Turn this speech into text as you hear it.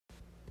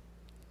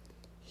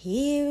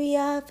Here we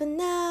are for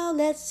now,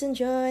 let's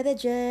enjoy the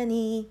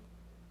journey.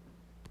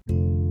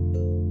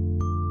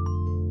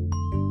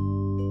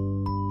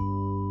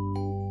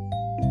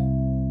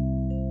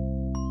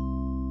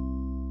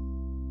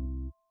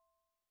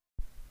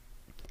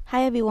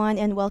 Hi everyone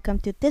and welcome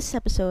to this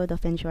episode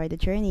of Enjoy the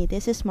Journey.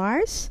 This is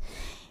Mars.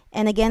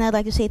 And again, I'd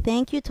like to say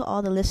thank you to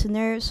all the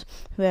listeners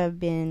who have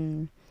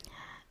been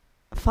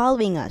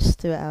following us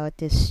throughout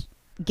this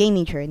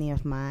gaming journey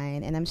of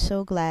mine. And I'm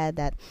so glad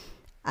that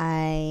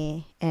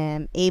I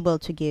am able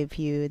to give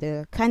you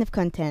the kind of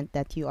content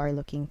that you are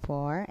looking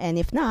for. And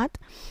if not,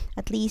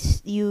 at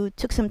least you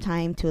took some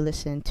time to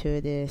listen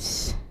to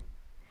this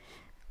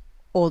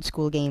old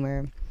school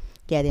gamer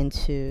get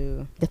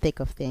into the thick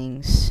of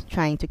things,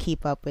 trying to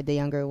keep up with the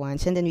younger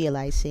ones, and then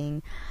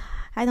realizing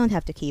I don't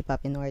have to keep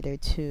up in order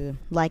to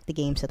like the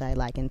games that I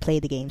like and play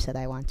the games that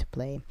I want to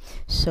play.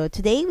 So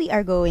today we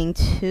are going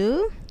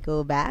to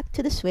go back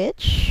to the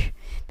Switch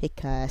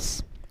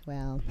because,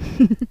 well,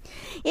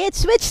 it's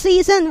Switch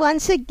season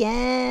once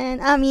again.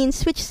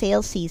 Switch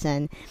sales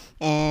season.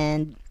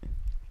 And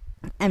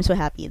I'm so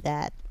happy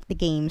that the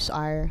games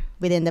are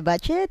within the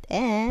budget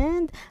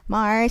and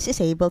Mars is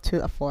able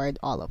to afford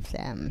all of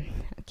them.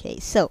 Okay,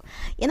 so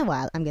in a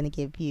while, I'm going to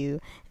give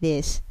you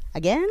this,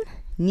 again,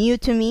 new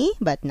to me,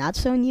 but not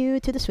so new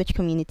to the Switch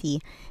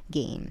community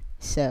game.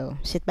 So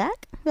sit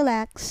back,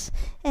 relax,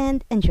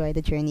 and enjoy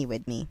the journey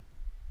with me.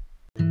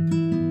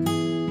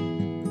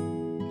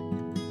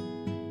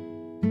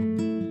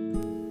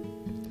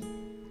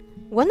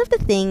 One of the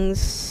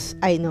things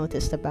I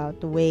noticed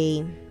about the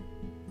way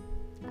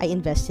I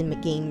invest in my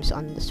games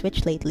on the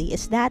Switch lately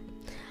is that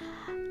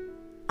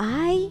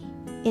I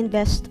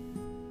invest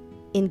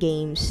in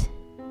games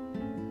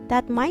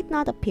that might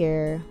not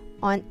appear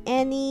on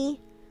any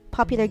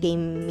popular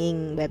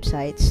gaming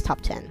website's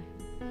top 10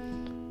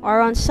 or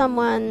on some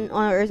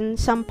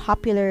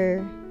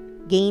popular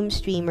game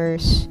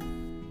streamers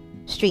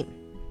stream,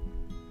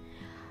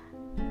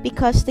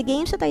 because the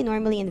games that I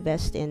normally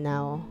invest in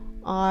now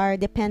are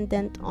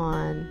dependent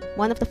on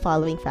one of the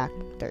following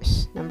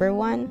factors. Number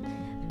one,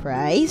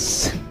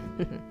 price.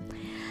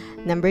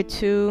 Number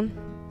two,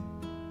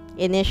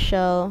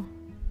 initial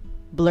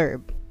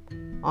blurb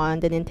on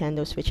the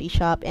Nintendo Switch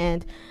eShop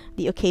and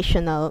the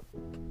occasional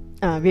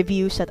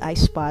reviews that I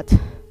spot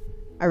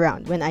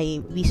around when I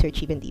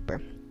research even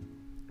deeper.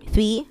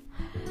 Three,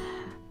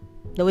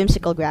 the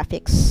whimsical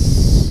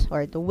graphics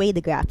or the way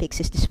the graphics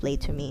is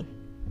displayed to me.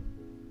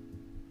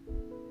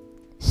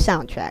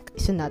 Soundtrack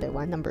is another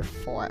one, number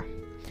four.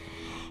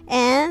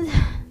 And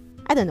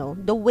I don't know,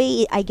 the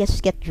way I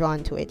get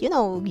drawn to it. You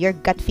know, your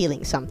gut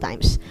feeling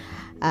sometimes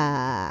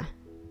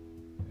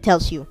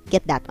tells you,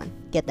 get that one.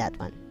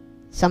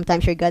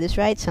 Sometimes your gut is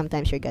right,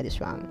 sometimes your gut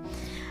is wrong.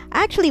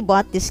 I actually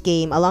bought this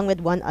game along with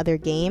one other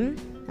game.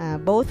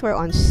 Both were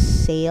on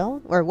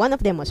sale, or one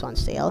of them was on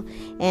sale.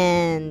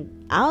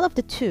 And out of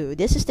the two,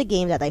 this is the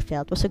game that I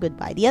felt was a good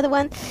buy. The other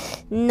one,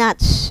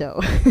 not so.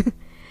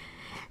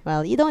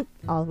 Well, you don't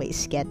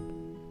always have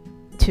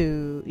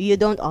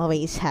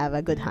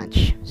a good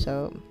hunch.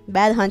 So,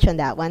 bad hunch on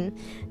that one.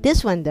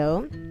 This one,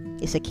 though,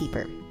 is a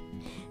keeper.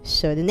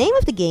 So, the name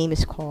of the game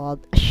is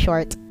called A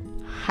Short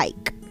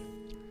Hike.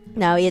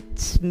 Now,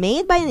 it's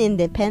made by an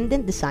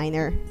independent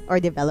designer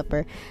or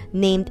developer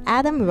named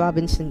Adam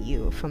Robinson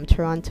Yu from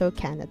Toronto,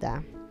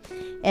 Canada.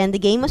 And the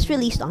game was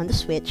released on the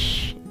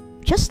Switch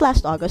just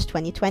last August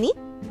 2020.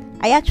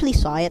 I actually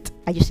saw it.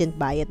 I just didn't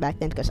buy it back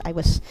then because I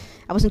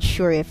wasn't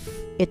sure if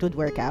it would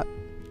work out.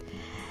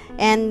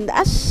 And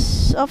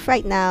as of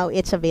right now,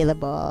 it's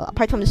available,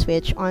 apart from the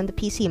Switch, on the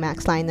PC,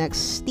 Max, Linux,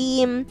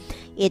 Steam,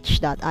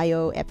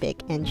 itch.io,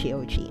 Epic, and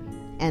GOG,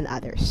 and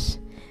others.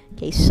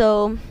 Okay,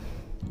 so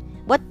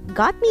what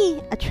got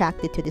me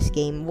attracted to this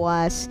game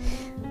was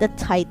the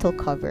title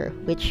cover,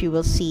 which you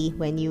will see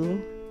when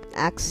you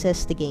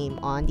access the game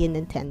on the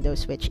Nintendo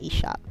Switch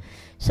eShop.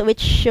 So it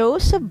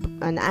shows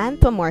an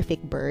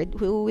anthropomorphic bird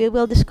who we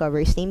will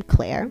discover is named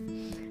Claire,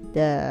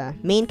 the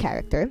main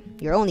character,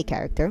 your only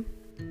character,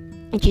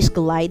 and she's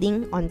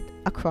gliding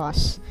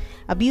across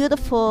a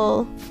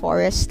beautiful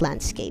forest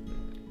landscape.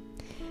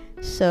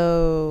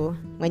 So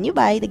when you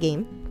buy the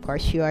game, of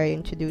course, you are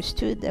introduced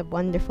to the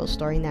wonderful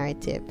story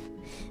narrative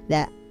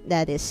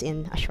that is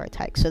in A Short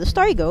Hike. So the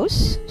story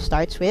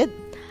starts with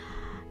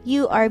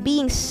you are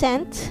being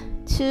sent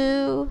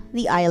to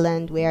the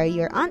island where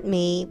your Aunt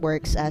May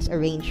works as a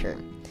ranger.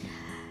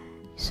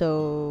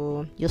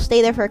 So you'll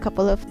stay there for a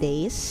couple of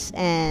days,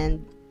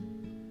 and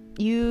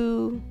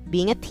Claire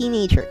being a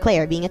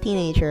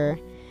teenager,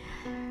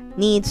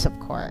 needs, of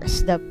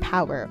course, the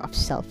power of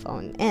cell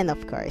phone. And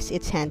of course,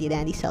 it's handy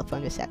dandy cell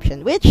phone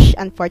reception, which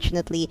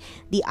unfortunately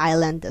the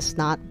island does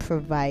not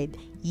provide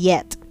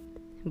yet.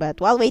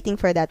 But while waiting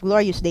for that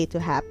glorious day to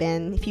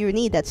happen, if you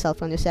need that cell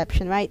phone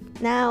reception right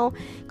now,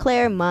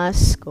 Claire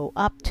must go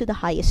up to the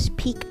highest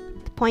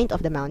point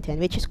of the mountain,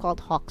 which is called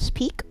Hawks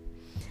Peak,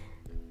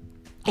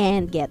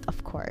 and get,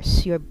 of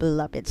course, your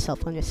beloved cell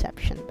phone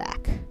reception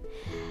back.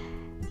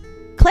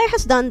 Claire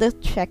has done the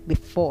trek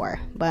before,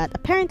 but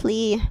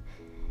apparently,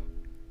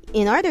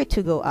 in order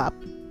to go up,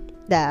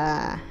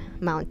 the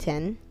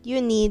mountain,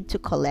 you need to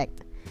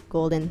collect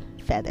golden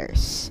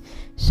feathers.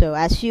 So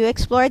as you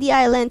explore the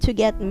island to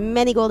get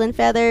many golden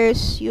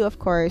feathers, you of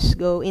course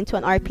go into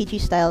an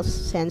RPG style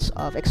sense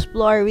of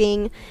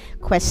exploring,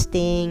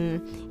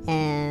 questing,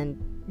 and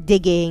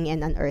digging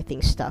and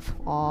unearthing stuff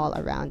all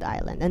around the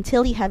island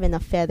until you have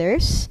enough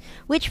feathers,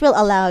 which will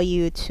allow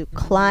you to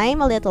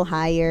climb a little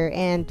higher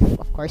and,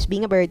 of course,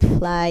 being a bird,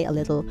 fly a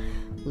little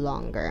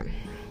longer.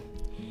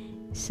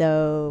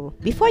 So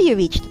before you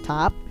reach the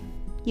top,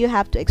 you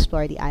have to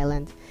explore the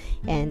island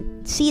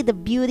and see the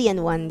beauty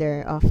and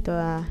wonder of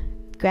the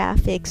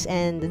graphics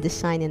and the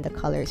design and the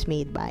colors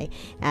made by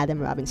Adam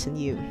Robinson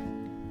Yu.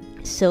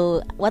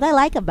 So what I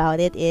like about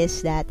it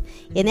is that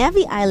in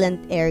every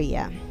island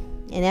area,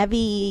 in every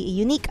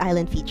unique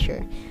island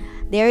feature,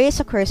 there is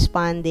a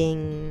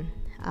corresponding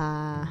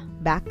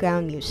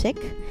background music,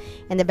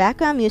 and the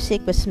background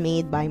music was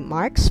made by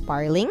Mark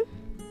Sparling.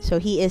 So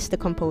he is the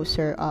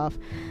composer of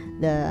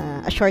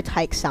the A Short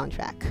Hike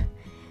soundtrack,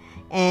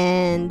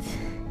 and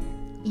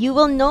you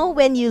will know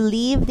when you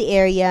leave the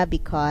area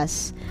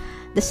because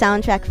the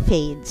soundtrack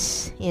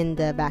fades in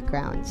the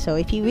background. So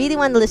if you really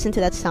want to listen to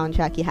that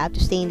soundtrack, you have to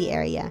stay in the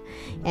area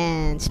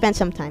and spend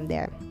some time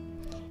there.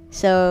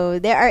 So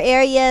there are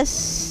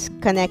areas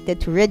connected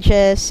to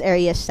ridges,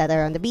 areas that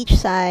are on the beach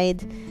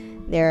side.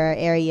 There are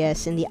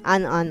areas in the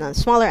on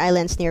smaller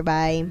islands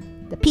nearby,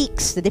 the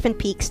peaks, the different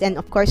peaks, and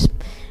of course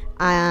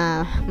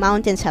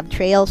mountains have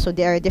trails, so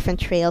there are different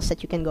trails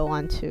that you can go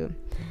on to.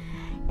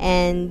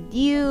 And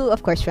you,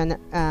 of course,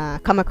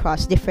 come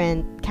across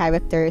different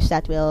characters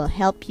that will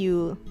help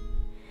you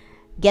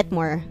get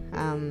more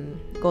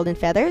golden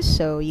feathers.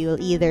 So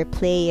you'll either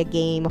play a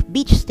game of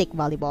beach stick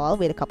volleyball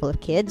with a couple of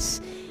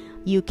kids.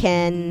 You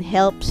can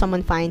help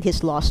someone find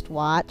his lost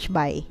watch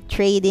by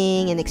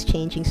trading and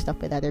exchanging stuff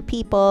with other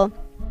people.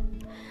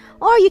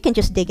 Or you can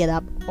just dig it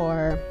up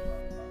or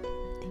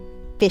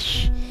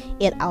fish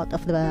it out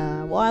of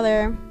the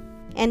water.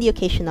 And the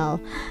occasional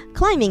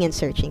climbing and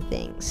searching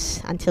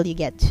things until you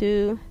get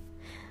to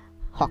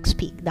Hawks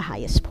Peak, the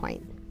highest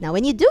point. Now,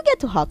 when you do get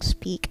to Hawks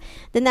Peak,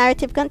 the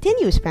narrative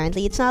continues.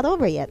 Apparently, it's not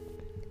over yet.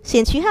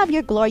 Since you have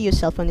your glorious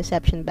cell phone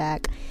reception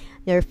back,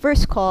 your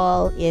first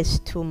call is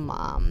to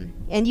Mom,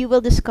 and you will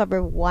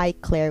discover why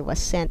Claire was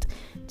sent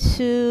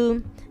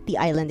to the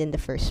island in the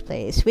first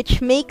place,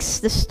 which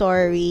makes a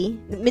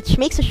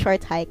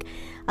short hike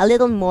a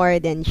little more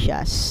than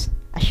just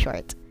a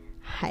short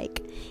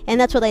hike. And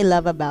that's what I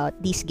love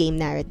about these game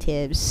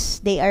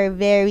narratives. They are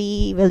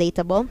very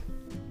relatable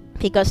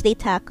because they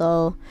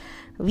tackle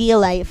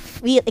real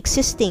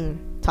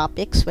existing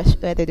topics,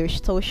 whether they're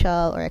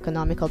social or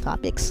economic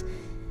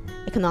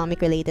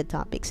related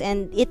topics,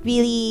 and it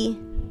really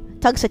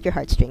tugs at your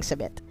heartstrings a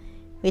bit,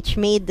 which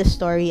made the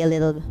story a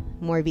little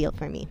more real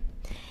for me.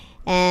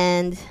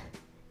 And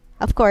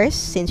of course,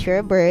 since you're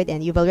a bird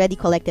and you've already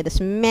collected as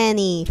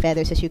many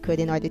feathers as you could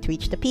in order to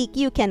reach the peak,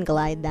 you can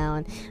glide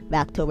down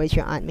back towards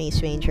your Aunt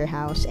May's ranger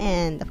house,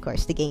 and of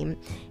course the game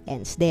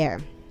ends there.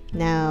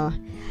 Now,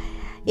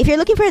 if you're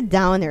looking for a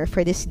downer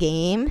for this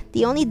game,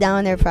 the only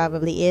downer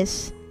probably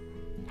is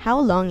how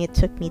long it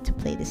took me to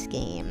play this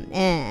game.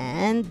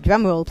 And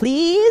drumroll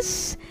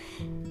please,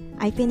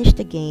 I finished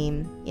the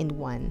game in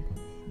one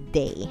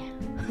day.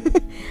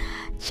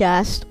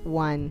 Just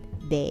one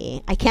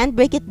day. I can't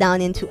break it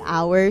down into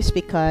hours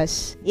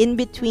because in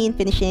between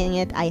finishing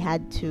it, I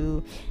had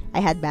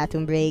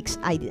bathroom breaks,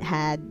 I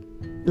had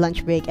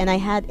lunch break, and I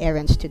had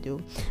errands to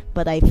do.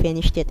 But I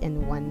finished it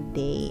in one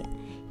day.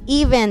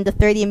 Even the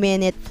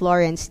 30-minute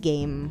Florence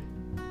game,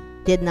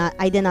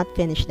 I did not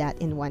finish that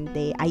in one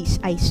day.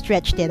 I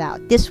stretched it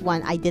out. This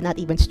one I did not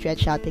even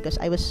stretch out because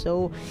I was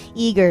so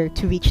eager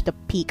to reach the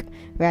peak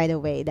right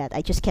away that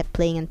I just kept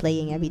playing and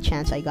playing every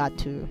chance I got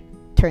to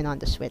turn on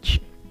the Switch.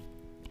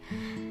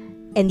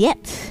 And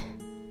yet,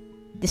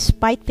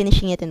 despite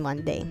finishing it in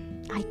one day,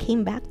 I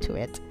came back to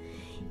it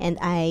and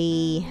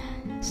I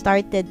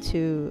started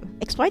to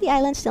explore the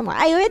island still more.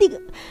 I already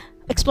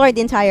explored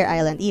the entire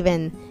island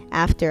even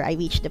after I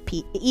reached the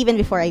peak, even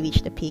before I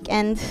reached the peak.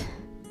 And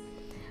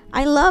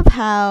I love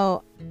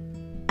how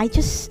I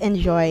just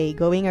enjoy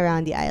going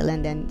around the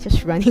island and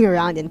just running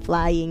around and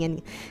flying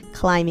and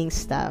climbing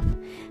stuff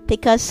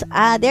because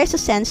there's a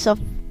sense of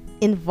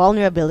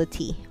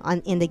invulnerability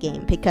in the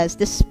game, because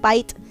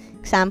despite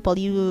example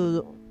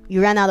you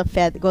run out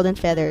of golden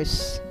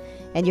feathers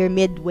and you're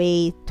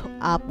midway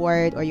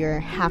upward, or you're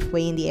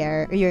halfway in the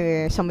air, or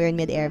you're somewhere in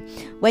midair,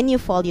 when you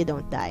fall you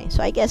don't die.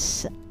 So I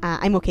guess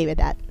I'm okay with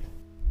that.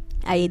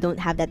 I don't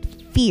have that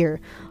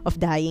fear of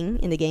dying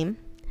in the game.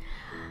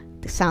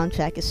 The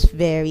soundtrack is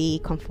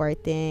very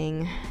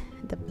comforting.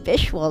 The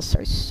visuals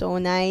are so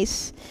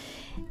nice.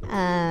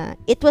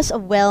 It was a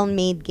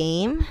well-made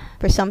game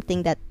for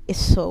something that is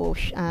so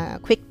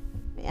quick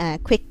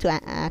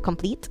to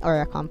complete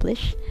or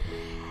accomplish.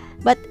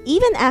 But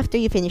even after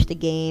you finish the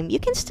game, you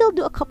can still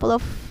do a couple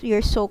of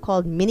your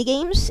so-called mini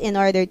games in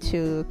order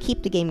to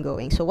keep the game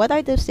going. So what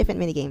are those different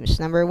mini games?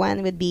 Number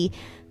one would be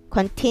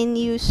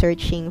continue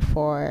searching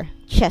for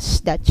chests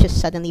that just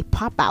suddenly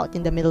pop out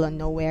in the middle of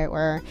nowhere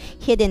or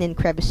hidden in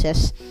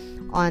crevices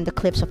on the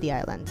cliffs of the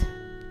island.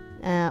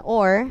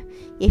 Or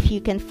if you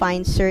can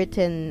find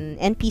certain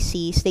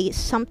NPCs, they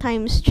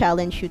sometimes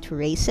challenge you to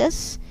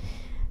races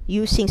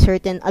using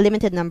a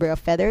limited number of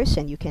feathers,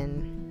 and you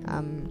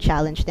can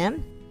challenge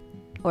them.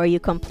 Or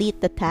you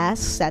complete the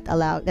tasks that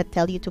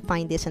tell you to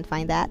find this and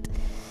find that.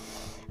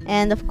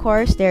 And of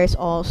course, there's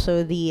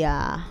also the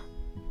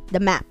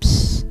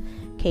maps.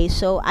 Okay,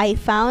 so I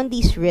found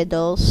these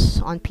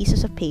riddles on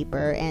pieces of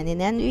paper, and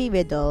in every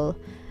riddle,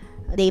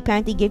 they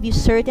apparently give you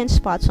certain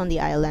spots on the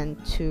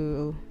island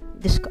to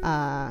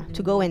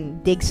go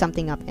and dig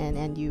something up,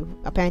 and you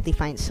apparently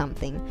find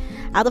something.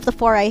 Out of the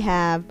 4 I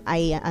have,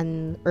 I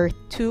unearthed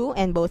 2,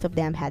 and both of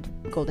them had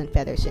golden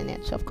feathers in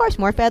it. So of course,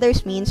 more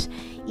feathers means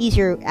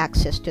easier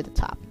access to the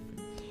top.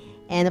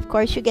 And of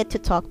course, you get to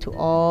talk to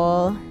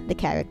all the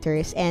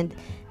characters, and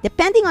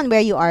depending on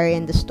where you are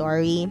in the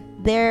story,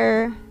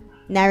 their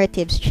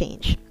narratives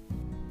change.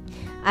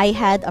 I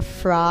had a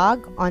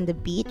frog on the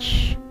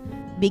beach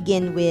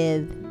begin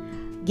with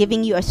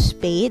giving you a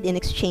spade in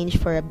exchange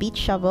for a beach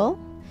shovel,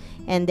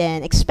 and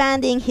then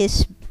expanding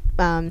his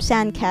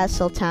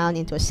sandcastle town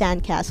into a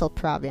sandcastle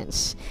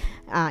province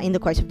in the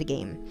course of the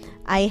game.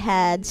 I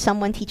had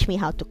someone teach me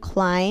how to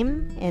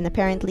climb, and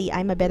apparently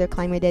I'm a better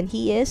climber than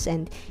he is,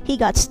 and he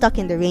got stuck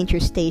in the ranger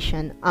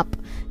station up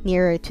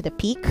nearer to the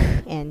peak,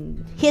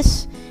 and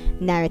his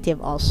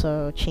narrative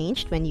also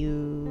changed when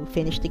you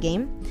finish the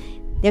game.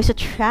 There's a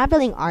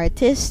traveling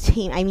artist.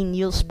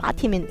 You'll spot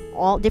him in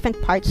all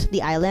different parts of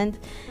the island,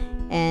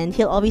 and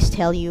he'll always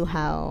tell you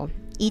how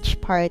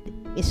each part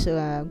is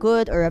a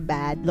good or a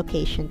bad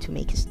location to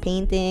make his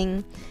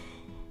painting.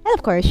 And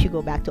of course, you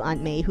go back to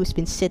Aunt May, who's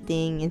been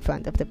sitting in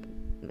front of the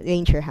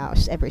ranger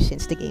house ever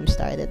since the game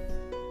started.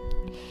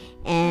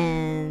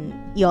 And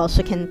you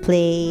also can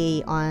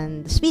play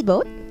on the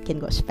speedboat. You can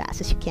go as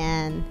fast as you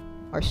can,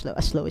 or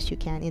as slow as you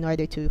can, in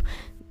order to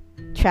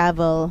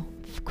travel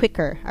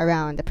quicker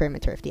around the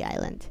perimeter of the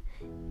island.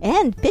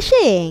 And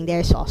fishing,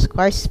 there's of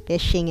course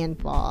fishing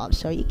involved,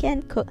 so you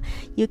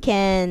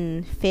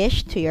can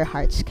fish to your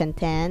heart's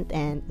content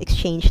and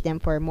exchange them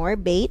for more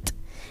bait.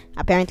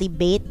 Apparently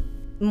bait,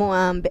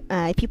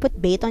 if you put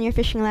bait on your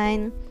fishing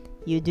line,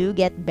 you do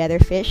get better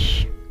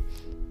fish,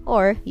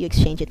 or you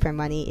exchange it for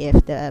money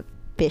if the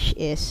fish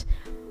is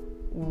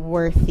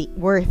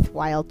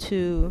worthwhile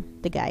to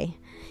the guy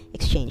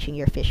exchanging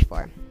your fish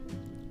for.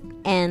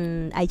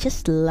 And I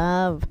just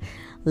love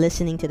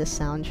listening to the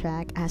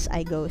soundtrack as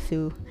I go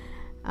through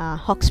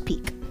Hawks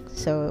Peak.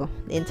 So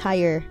the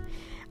entire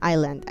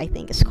island, I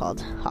think, is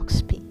called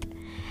Hawks Peak.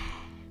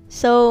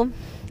 So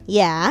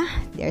yeah,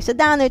 there's a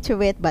downer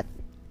to it, but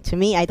to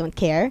me, I don't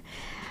care.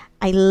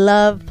 I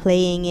love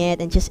playing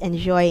it and just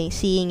enjoying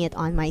seeing it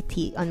on my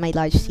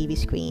large TV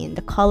screen.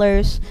 The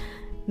colors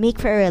make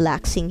for a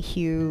relaxing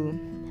hue.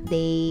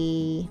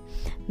 They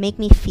make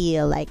me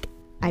feel like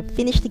I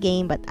finished the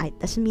game, but it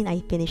doesn't mean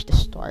I finished the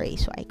story.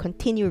 So I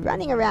continue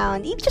running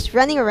around, even just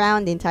running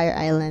around the entire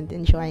island,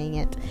 enjoying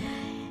it.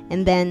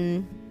 And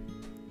then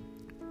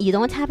you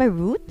don't have a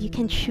route. You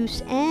can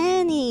choose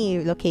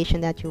any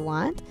location that you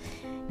want.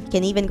 You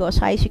can even go as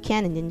high as you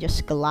can and then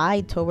just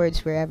glide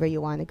towards wherever you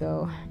want to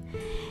go.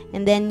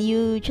 And then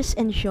you just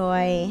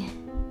enjoy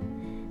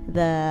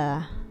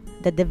the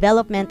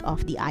development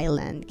of the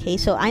island. Okay,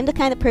 so I'm the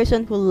kind of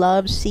person who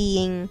loves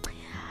seeing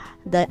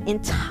the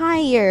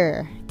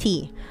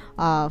entirety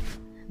of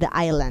the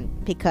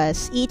island,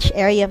 because each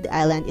area of the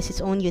island is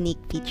its own unique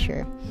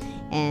feature,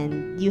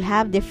 and you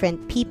have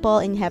different people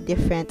and you have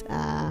different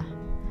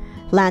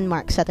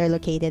landmarks that are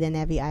located in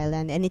every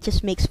island, and it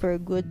just makes for a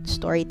good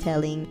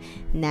storytelling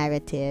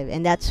narrative.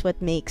 And that's what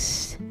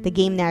makes the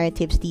game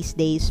narratives these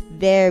days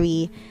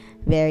very,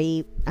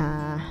 very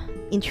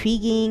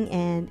intriguing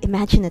and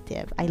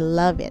imaginative. I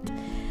love it.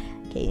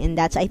 Okay, and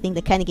that's, I think,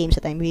 the kind of games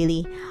that I'm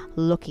really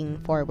looking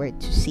forward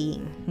to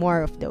seeing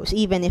more of those,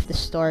 even if the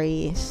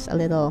story is a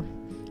little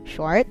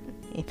short.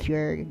 If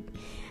your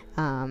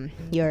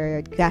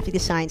graphic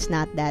design's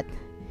not that,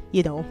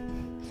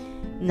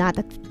 not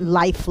that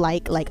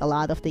lifelike like a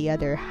lot of the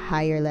other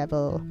higher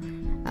level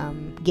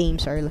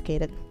games are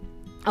located.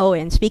 Oh,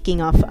 and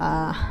speaking of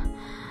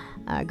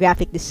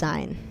graphic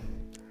design,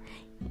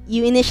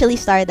 you initially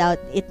start out,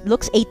 it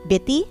looks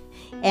 8-bitty,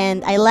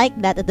 and I like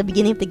that at the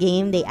beginning of the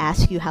game they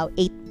ask you how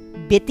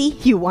 8-bitty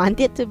you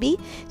want it to be.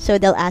 So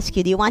they'll ask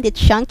you, do you want it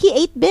chunky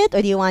 8-bit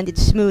or do you want it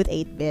smooth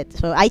 8-bit?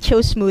 So I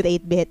chose smooth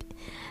 8-bit.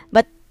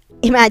 But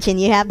imagine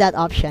you have that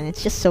option.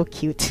 It's just so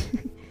cute.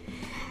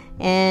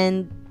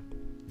 And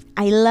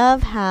I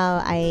love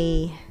how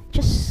I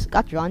just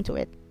got drawn to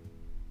it.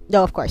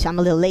 Though of course I'm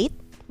a little late,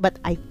 but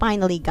I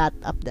finally got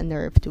up the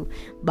nerve to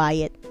buy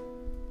it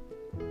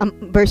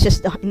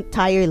versus the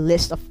entire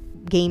list of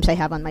games I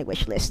have on my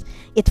wish list.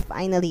 It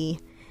finally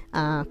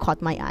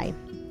caught my eye.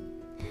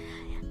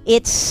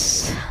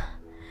 It's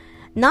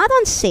not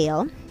on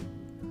sale,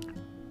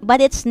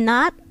 but it's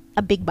not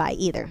a big buy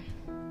either.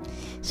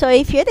 So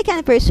if you're the kind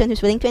of person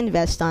who's willing to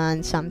invest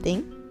on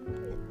something,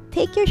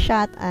 take your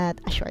shot at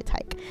a short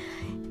hike.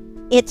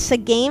 It's a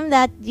game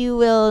that you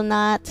will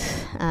not,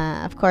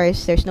 of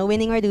course, there's no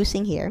winning or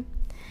losing here.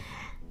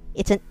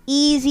 It's an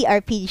easy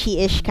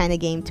RPG-ish kind of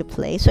game to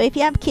play. So if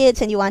you have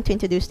kids and you want to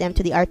introduce them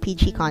to the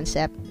RPG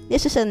concept,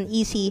 this is an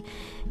easy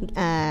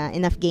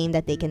enough game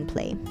that they can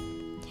play.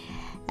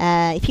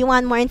 If you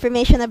want more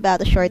information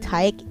about A Short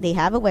Hike, they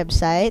have a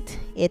website.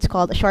 It's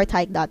called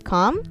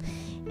ashorthike.com.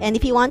 And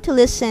if you want to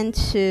listen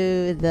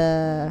to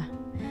the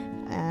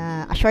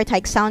A Short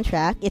Hike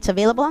soundtrack, it's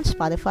available on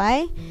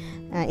Spotify.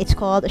 It's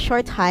called A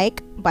Short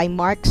Hike by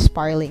Mark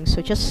Sparling.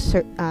 So just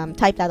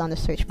type that on the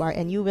search bar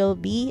and you will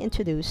be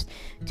introduced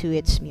to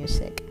its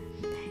music.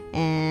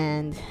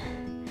 And,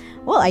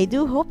 well, I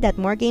do hope that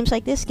more games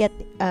like this get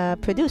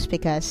produced,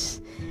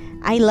 because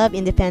I love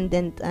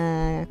independent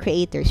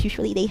creators.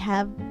 Usually they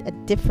have a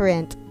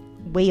different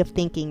way of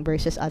thinking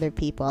versus other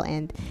people,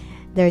 and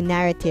their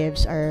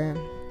narratives are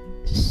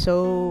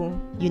so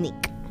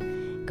unique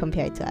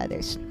compared to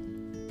others.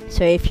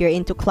 So if you're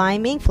into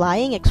climbing,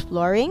 flying,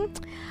 exploring,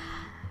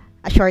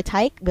 A Short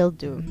Hike will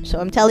do. So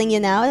I'm telling you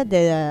now,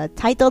 the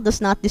title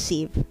does not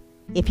deceive.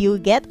 If you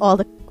get all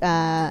the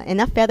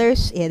enough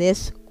feathers, it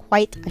is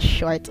quite a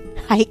short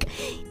hike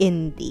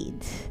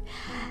indeed.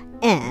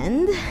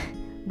 And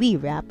we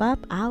wrap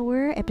up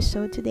our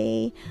episode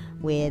today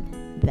with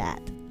that.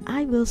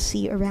 I will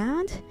see you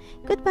around.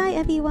 Goodbye,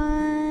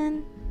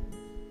 everyone.